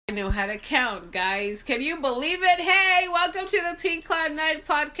know how to count, guys. Can you believe it? Hey, welcome to the Pink Cloud Night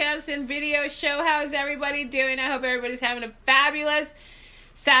podcast and video show. How's everybody doing? I hope everybody's having a fabulous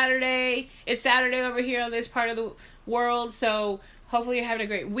Saturday. It's Saturday over here on this part of the world, so hopefully you're having a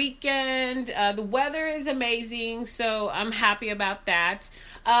great weekend. The weather is amazing, so I'm happy about that.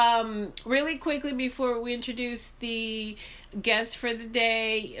 Really quickly before we introduce the guest for the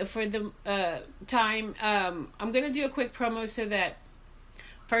day, for the time, I'm going to do a quick promo so that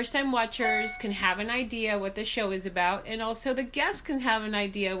first-time watchers can have an idea what the show is about, and also the guests can have an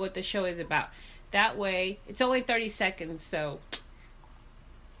idea what the show is about. That way, it's only 30 seconds, so...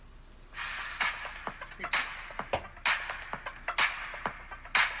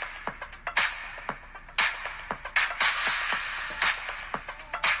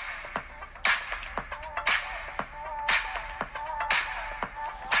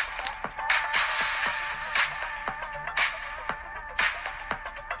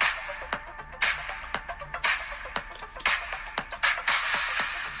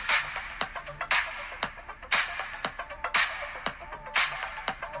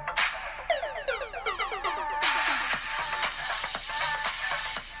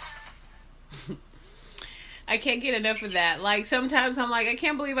 I can't get enough of that. Like, sometimes I'm like, I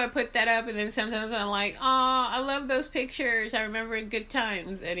can't believe I put that up. And then sometimes I'm like, oh, I love those pictures. I remember in good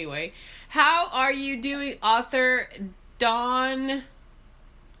times. Anyway, how are you doing, author Dawn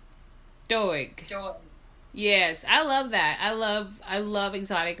Doig? Yes, I love that. I love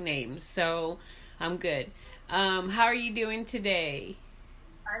exotic names. So I'm good. How are you doing today?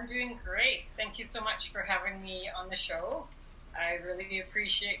 I'm doing great. Thank you so much for having me on the show. I really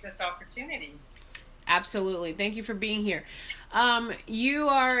appreciate this opportunity. Absolutely. Thank you for being here. You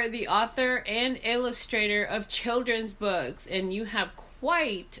are the author and illustrator of children's books, and you have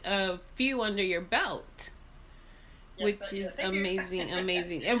quite a few under your belt, which is amazing,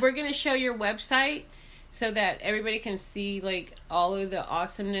 amazing. And we're going to show your website so that everybody can see like all of the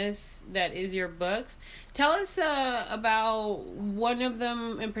awesomeness that is your books. Tell us about one of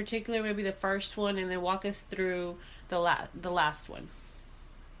them in particular, maybe the first one, and then walk us through the last one.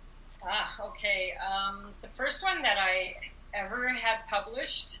 Okay. The first one that I ever had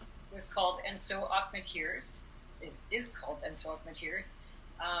published was called And So Ahmed Hears. Is called And So Ahmed Hears.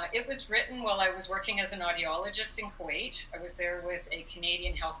 It was written while I was working as an audiologist in Kuwait. I was there with a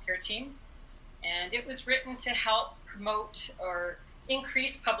Canadian healthcare team. And it was written to help promote or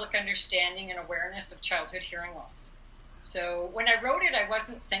increase public understanding and awareness of childhood hearing loss. So when I wrote it, I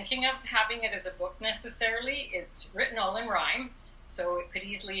wasn't thinking of having it as a book necessarily. It's written all in rhyme. So it could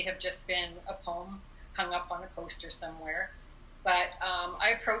easily have just been a poem hung up on a poster somewhere. But I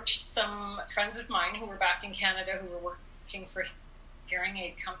approached some friends of mine who were back in Canada who were working for hearing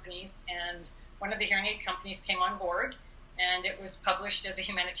aid companies. And one of the hearing aid companies came on board. And it was published as a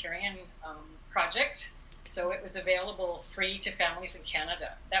humanitarian project. So it was available free to families in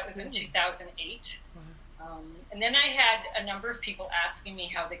Canada. That was in 2008. And then I had a number of people asking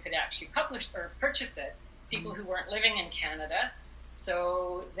me how they could actually publish or purchase it, people who weren't living in Canada.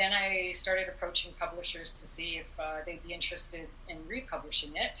 So then I started approaching publishers to see if they'd be interested in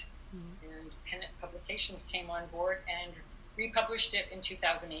republishing it. And Pennant Publications came on board and republished it in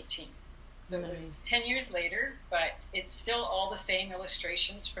 2018. So It was 10 years later, but it's still all the same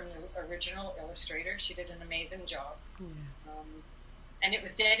illustrations from the original illustrator. She did an amazing job. And it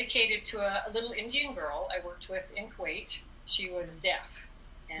was dedicated to a little Indian girl I worked with in Kuwait. She was deaf,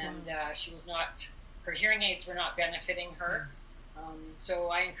 and she was not, her hearing aids were not benefiting her. So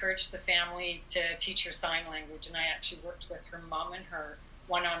I encouraged the family to teach her sign language, and I actually worked with her mom and her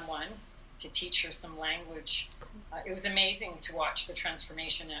one-on-one to teach her some language. It was amazing to watch the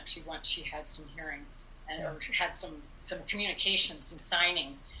transformation actually once she had some hearing and or had some communication, some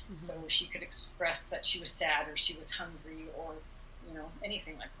signing, so she could express that she was sad or she was hungry or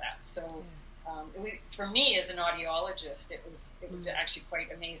anything like that. So for me as an audiologist, it was actually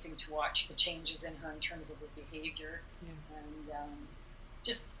quite amazing to watch the changes in her in terms of her behavior and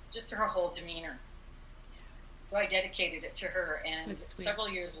just her whole demeanor. So I dedicated it to her, and several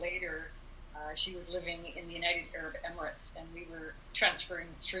years later, she was living in the United Arab Emirates, and we were transferring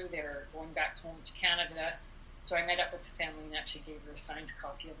through there, going back home to Canada. So I met up with the family and actually gave her a signed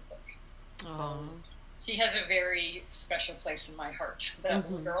copy of the book. So she has a very special place in my heart. That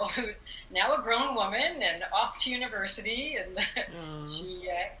little girl who's now a grown woman and off to university, and she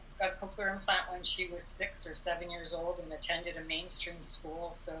got a cochlear implant when she was 6 or 7 years old and attended a mainstream school.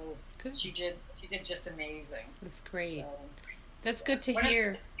 So she did just amazing. That's great. So, that's good to hear. hear.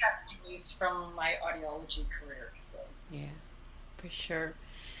 One of the success stories from my audiology career. So yeah, for sure.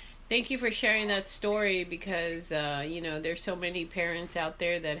 Thank you for sharing that story because, there's so many parents out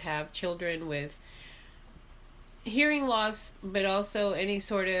there that have children with hearing loss, but also any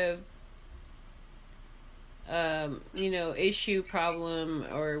sort of, issue, problem,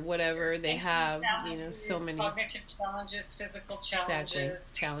 or whatever they have, so many cognitive challenges, physical challenges.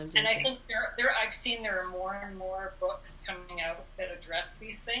 Exactly. Challenges. And I think I've seen there are more and more books coming out that address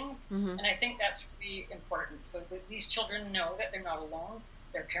these things. Mm-hmm. And I think that's really important. So that these children know that they're not alone.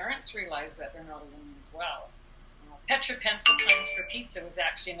 Their parents realize that they're not alone as well. Petra Pencil Plans for Pizza was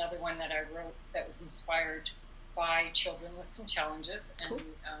actually another one that I wrote that was inspired by children with some challenges. Cool.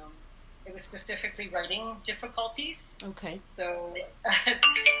 And it was specifically writing difficulties. Okay. So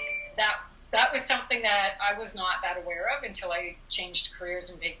that was something that I was not that aware of until I changed careers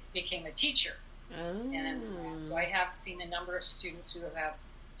and became a teacher. Oh. And so I have seen a number of students who have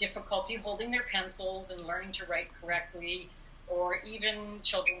difficulty holding their pencils and learning to write correctly, or even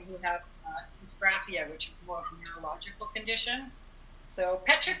children who have dysgraphia, which is more of a neurological condition. So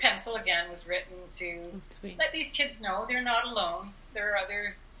Petra Pencil, again, was written to let these kids know they're not alone. There are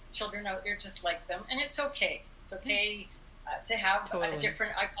other children out there just like them, and it's okay. It's okay to have a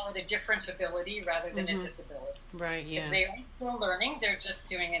different, I call it a different ability rather than a disability. Right, yeah. Because they are still learning, they're just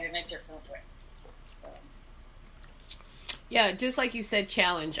doing it in a different way. So. Yeah, just like you said,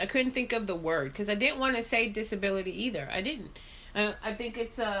 challenge. I couldn't think of the word because I didn't want to say disability either. I didn't. I think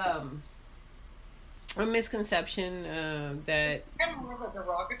it's a misconception that it's kind of more of a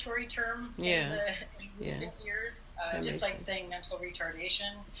derogatory term in recent years. Just like saying mental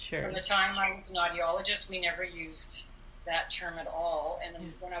retardation. Sure. From the time I was an audiologist, we never used that term at all.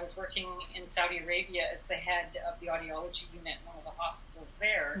 And when I was working in Saudi Arabia as the head of the audiology unit in one of the hospitals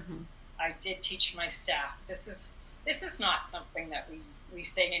there, I did teach my staff. This is not something that we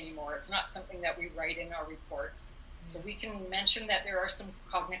say anymore. It's not something that we write in our reports. So we can mention that there are some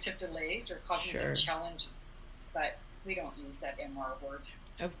cognitive delays or cognitive challenges, but we don't use that MR word.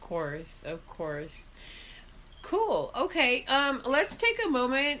 Of course. Cool. Okay. Let's take a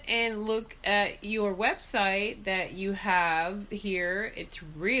moment and look at your website that you have here. It's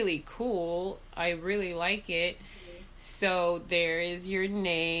really cool. I really like it. So there is your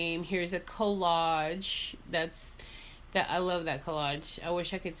name. Here's a collage. I love that collage. I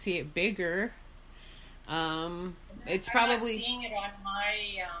wish I could see it bigger. It's probably. I'm not seeing it on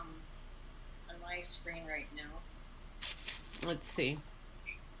my screen right now. Let's see.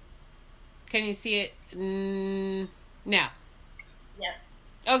 Can you see it now? Yes.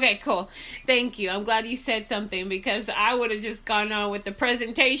 Okay, cool. Thank you. I'm glad you said something because I would have just gone on with the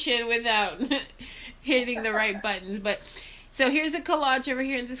presentation without hitting the right buttons. But so here's a collage over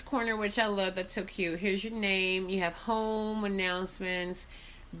here in this corner, which I love. That's so cute. Here's your name. You have home, announcements,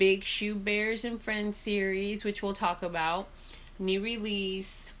 Big Shoe Bears and Friends series, which we'll talk about, new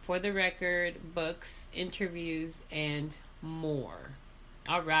release, For the Record, books, interviews, and more.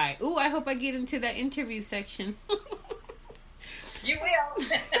 All right. Ooh, I hope I get into that interview section. You will.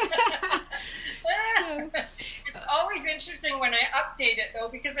 It's always interesting when I update it, though,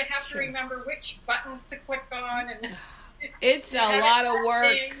 because I have to remember which buttons to click on. And it's a lot of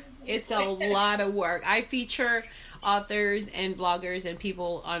work. It's a lot of work. I feature authors and bloggers and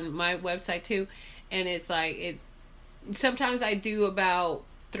people on my website, too. And it's like, sometimes I do about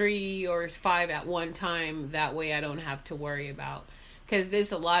 3 or 5 at one time. That way I don't have to worry about. Because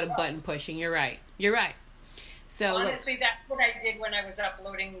there's a lot of button pushing. You're right. So honestly, that's what I did when I was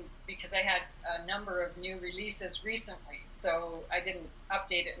uploading, because I had a number of new releases recently. So I didn't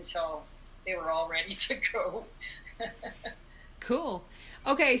update it until they were all ready to go. Cool.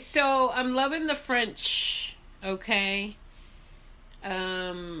 Okay, so I'm loving the French. Okay.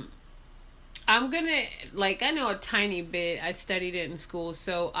 I'm gonna, I know a tiny bit. I studied it in school.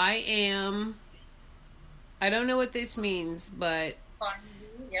 So I don't know what this means, but.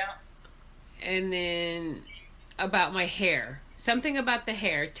 Yeah. And then about my hair. Something about the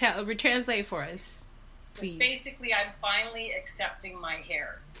hair. Translate for us, please. It's basically, I'm finally accepting my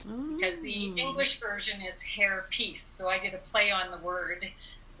hair. Ooh. Because the English version is hair piece. So I did a play on the word,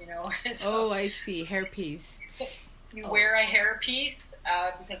 So I see. Hair piece. You wear a hair piece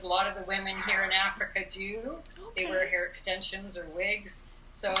because a lot of the women here in Africa do. Okay. They wear hair extensions or wigs.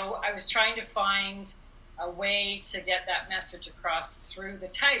 So I was trying to find a way to get that message across through the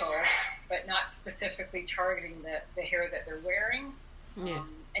title, but not specifically targeting the hair that they're wearing. Yeah.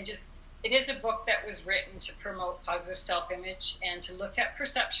 And just, it is a book that was written to promote positive self-image and to look at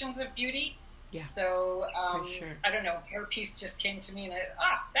perceptions of beauty. Yeah. So, for sure. I don't know, hairpiece just came to me and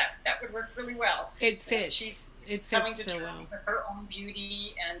that would work really well. It fits. She's it coming fits to so terms well. with her own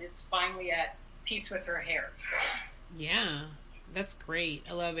beauty, and it's finally at peace with her hair. So. Yeah. That's great.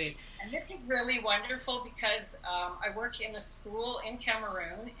 I love it. And this is really wonderful because I work in a school in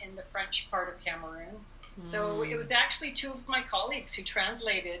Cameroon, in the French part of Cameroon. So it was actually two of my colleagues who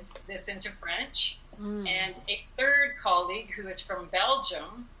translated this into French, and a third colleague who is from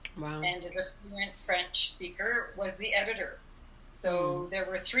Belgium and is a fluent French speaker was the editor. So there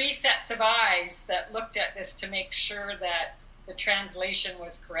were 3 sets of eyes that looked at this to make sure that the translation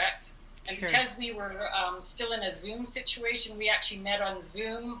was correct. And because we were still in a Zoom situation, we actually met on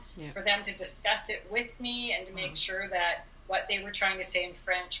Zoom for them to discuss it with me and to make sure that what they were trying to say in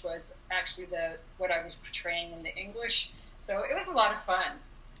French was actually what I was portraying in the English. So it was a lot of fun.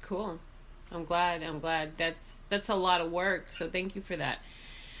 Cool. I'm glad. That's a lot of work. So thank you for that.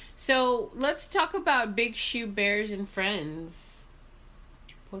 So let's talk about Big Shoe Bears and Friends.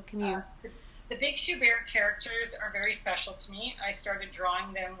 What can you... The Big Shoe Bear characters are very special to me. I started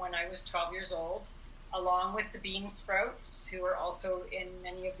drawing them when I was 12 years old, along with the Bean Sprouts, who are also in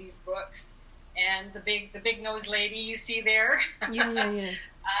many of these books, and the big nose lady you see there. And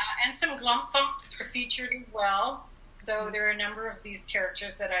some Glumfumps are featured as well. So there are a number of these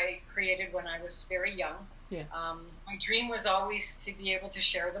characters that I created when I was very young. My dream was always to be able to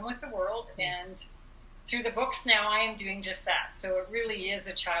share them with the world, and through the books now I am doing just that. So it really is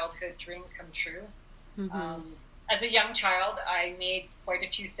a childhood dream come true. As a young child, I made quite a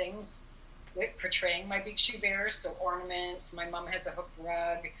few things with portraying my Big Shoe Bears. So ornaments, my mom has a hooked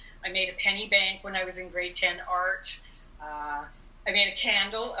rug. I made a penny bank when I was in grade 10 art. I made a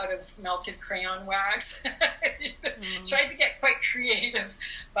candle out of melted crayon wax. Tried to get quite creative,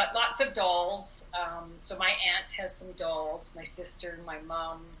 but lots of dolls. So my aunt has some dolls, my sister, my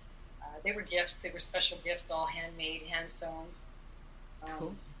mom. They were gifts. They were special gifts, all handmade, hand-sewn.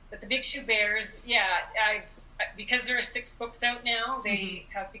 Cool. But the Big Shoe Bears, because there are 6 books out now, they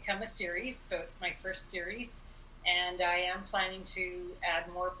have become a series. So it's my first series. And I am planning to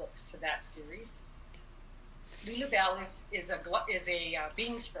add more books to that series. Lulabelle is a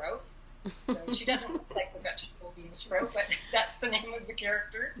bean sprout. So she doesn't look like the vegetable bean sprout, but that's the name of the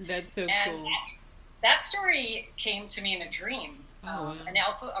character. That's so cool. That story came to me in a dream.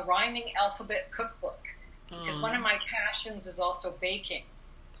 A rhyming alphabet cookbook. Because one of my passions is also baking.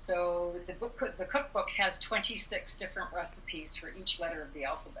 So the cookbook has 26 different recipes for each letter of the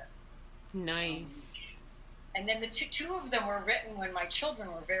alphabet. Nice. And then the two of them were written when my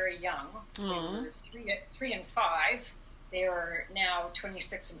children were very young. They were 3 and 5. They are now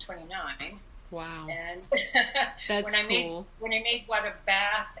 26 and 29. Wow. And that's when I cool. When I made What a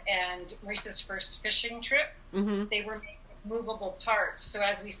Bath and Maurice's first fishing trip, they were made movable parts. So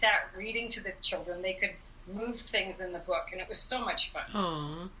as we sat reading to the children, they could move things in the book, and it was so much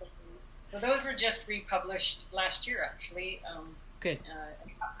fun. So those were just republished last year, actually. Good.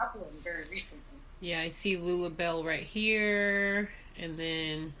 A couple of them very recently. Yeah, I see Lulabelle right here, and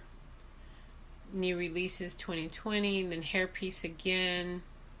then new releases 2020, and then Hairpiece again.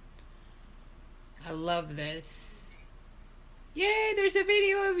 I love this. Yay, there's a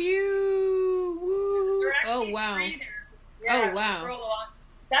video of you! Woo! Oh, wow. Yeah, wow.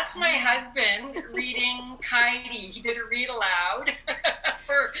 That's my husband reading Kaidi. He did a read aloud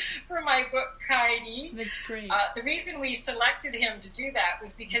for my book, Kaidi. That's great. The reason we selected him to do that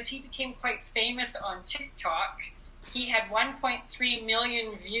was because he became quite famous on TikTok. He had 1.3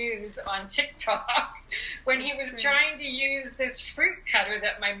 million views on TikTok when he was trying to use this fruit cutter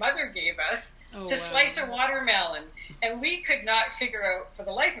that my mother gave us to slice a watermelon. And we could not figure out for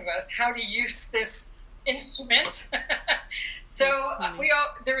the life of us how to use this instrument. So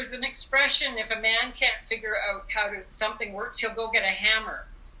there was an expression, if a man can't figure out how something works, he'll go get a hammer.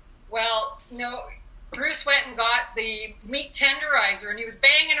 Well, no, Bruce went and got the meat tenderizer and he was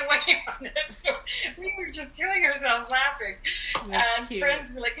banging away on it. So we were just killing ourselves laughing. That's cute.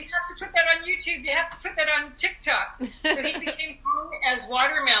 Friends were like, you have to put that on YouTube. You have to put that on TikTok. So he became known as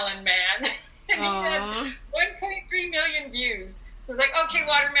Watermelon Man. And he had 1.3 million views. So I was like, okay,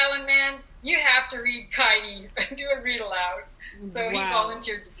 Watermelon Man, you have to read Kaidi and do a read aloud. So he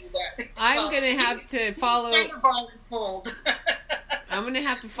volunteered to do that. I'm going to have to follow. I'm going to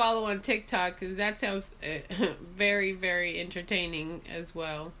have to follow on TikTok because that sounds very, very entertaining as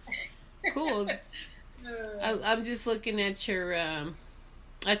well. Cool. I'm just looking at your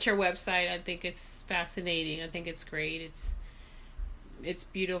website. I think it's fascinating. I think it's great. It's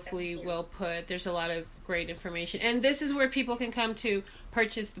beautifully well put. There's a lot of great information. And this is where people can come to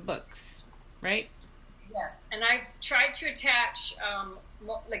purchase the books, right? Yes. And I've tried to attach,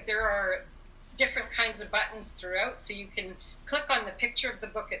 there are different kinds of buttons throughout. So you can click on the picture of the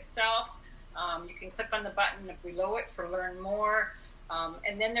book itself. You can click on the button below it for learn more.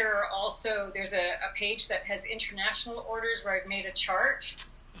 And then there's a page that has international orders where I've made a chart.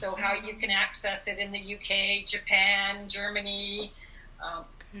 So how you can access it in the UK, Japan, Germany.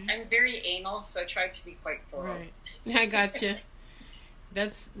 I'm very anal, so I tried to be quite thorough. Right. I gotcha.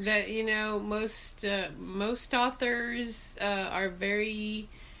 You know, most authors are very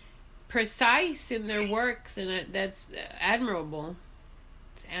precise in their works, and that's admirable.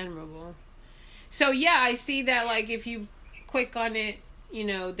 It's admirable. So yeah, I see that, like, if you click on it, you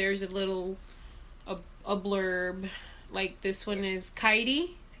know, there's a little a blurb. Like, this one is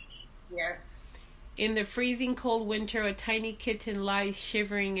Kaidi. Yes. In the freezing cold winter, a tiny kitten lies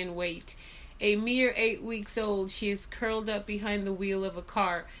shivering in wait. A mere 8 weeks old, she is curled up behind the wheel of a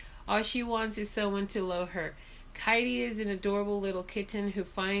car. All she wants is someone to love her. Kaidi is an adorable little kitten who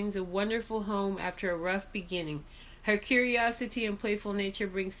finds a wonderful home after a rough beginning. Her curiosity and playful nature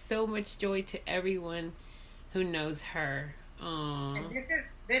brings so much joy to everyone who knows her. Aww. And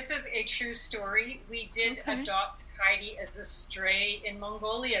this is a true story. We did adopt Kaidi as a stray in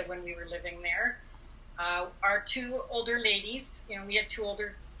Mongolia when we were living there. Our two older ladies, you know, we had two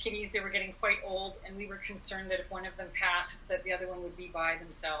older kitties. They were getting quite old, and we were concerned that if one of them passed, that the other one would be by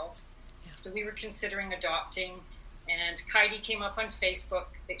themselves. Yeah. So we were considering adopting, and Kaidi came up on Facebook.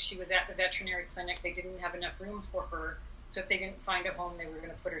 She was at the veterinary clinic. They didn't have enough room for her, so if they didn't find a home, they were going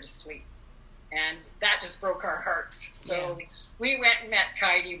to put her to sleep. And that just broke our hearts. So we went and met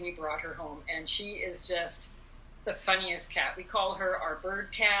Kaidi. We brought her home, and she is just the funniest cat. We call her our bird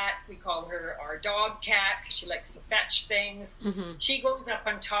cat. We call her our dog cat because she likes to fetch things. Mm-hmm. She goes up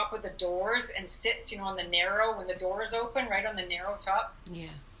on top of the doors and sits, you know, on the narrow when the doors open, right on the narrow top. Yeah.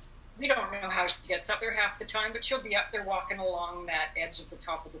 We don't know how she gets up there half the time, but she'll be up there walking along that edge of the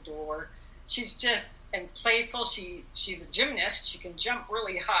top of the door. She's just and playful. She's a gymnast. She can jump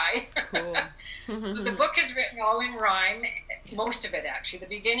really high. Cool. So the book is written all in rhyme. Most of it, actually. The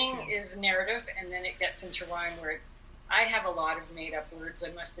beginning is narrative, and then it gets into rhyme. I have a lot of made-up words.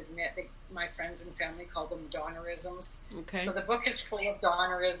 I must admit, my friends and family call them Donnerisms. Okay. So the book is full of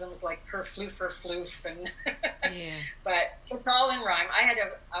Donnerisms, like per floof or floof, and but it's all in rhyme. I had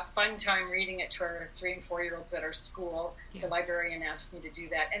a fun time reading it to our 3 and 4 year olds at our school. The librarian asked me to do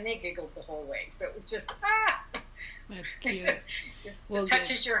that, and they giggled the whole way. So it was just That's cute. It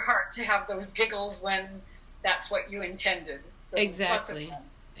touches your heart to have those giggles when that's what you intended. So exactly.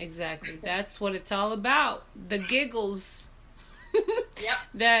 Exactly. That's what it's all about. The giggles. Yep.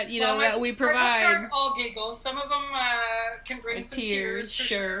 That, you know, that we provide. Our books aren't all giggles. Some of them can bring some tears.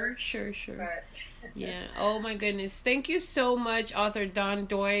 Sure. But yeah. Oh my goodness. Thank you so much, author Don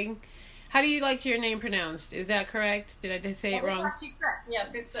Doig. How do you like your name pronounced? Is that correct? Did I say it wrong? That's actually correct.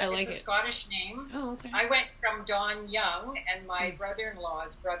 Yes, it's a Scottish name. Oh, okay. I went from Don Young, and my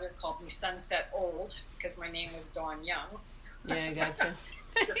brother-in-law's brother called me Sunset Old because my name was Don Young. Yeah, I gotcha.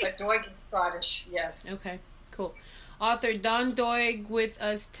 But Doig is Scottish, yes. Okay, cool. Author Don Doig with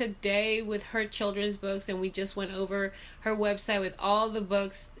us today with her children's books, and we just went over her website with all the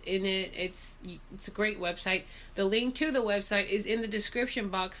books in it. It's a great website. The link to the website is in the description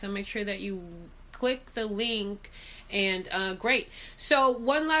box, so make sure that you click the link. And great. So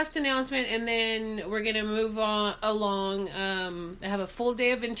one last announcement, and then we're gonna move on along. I have a full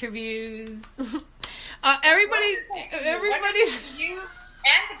day of interviews. Everybody. You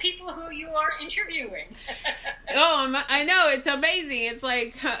and the people who you are interviewing. I know, it's amazing. It's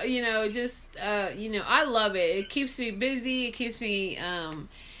like, you know, just you know, I love it. It keeps me busy. It keeps me,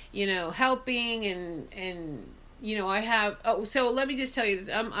 you know, helping and you know, I have. So let me just tell you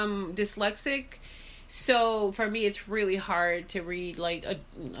this. I'm dyslexic. So for me, it's really hard to read like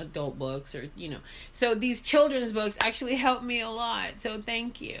adult books or, you know. So these children's books actually help me a lot. So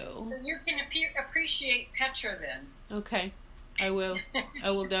thank you. So you can appreciate Petra then. Okay, I will.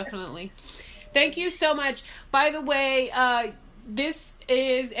 I will definitely. Thank you so much. By the way, this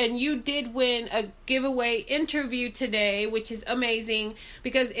is, and you did win a giveaway interview today, which is amazing,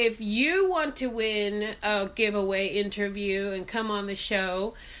 because if you want to win a giveaway interview and come on the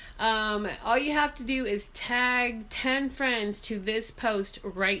show, all you have to do is tag 10 friends to this post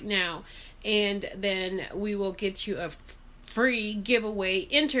right now, and then we will get you a free giveaway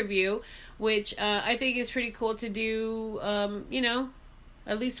interview, which I think is pretty cool to do, you know,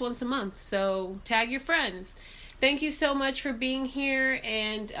 at least once a month. So tag your friends. Thank you so much for being here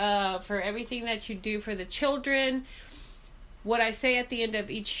and for everything that you do for the children. What I say at the end of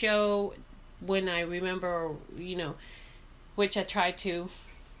each show, when I remember, you know, which I try to,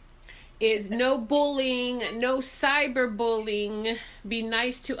 is no bullying, no cyberbullying. Be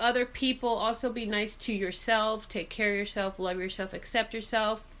nice to other people. Also be nice to yourself. Take care of yourself. Love yourself. Accept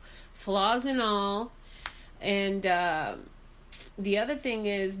yourself. Flaws and all. And the other thing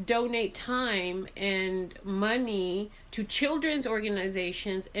is donate time and money to children's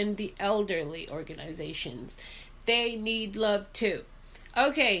organizations and the elderly organizations. They need love too.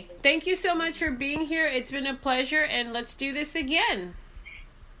 Okay, thank you so much for being here. It's been a pleasure, and let's do this again.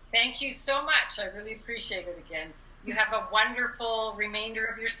 Thank you so much. I really appreciate it again. You have a wonderful remainder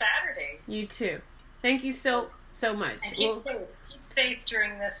of your Saturday. You too. Thank you so much. And keep safe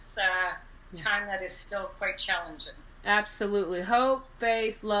during this time that is still quite challenging. Absolutely. Hope,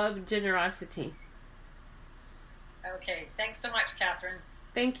 faith, love, generosity. Okay. Thanks so much, Catherine.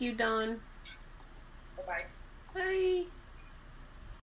 Thank you, Dawn. Bye-bye. Bye.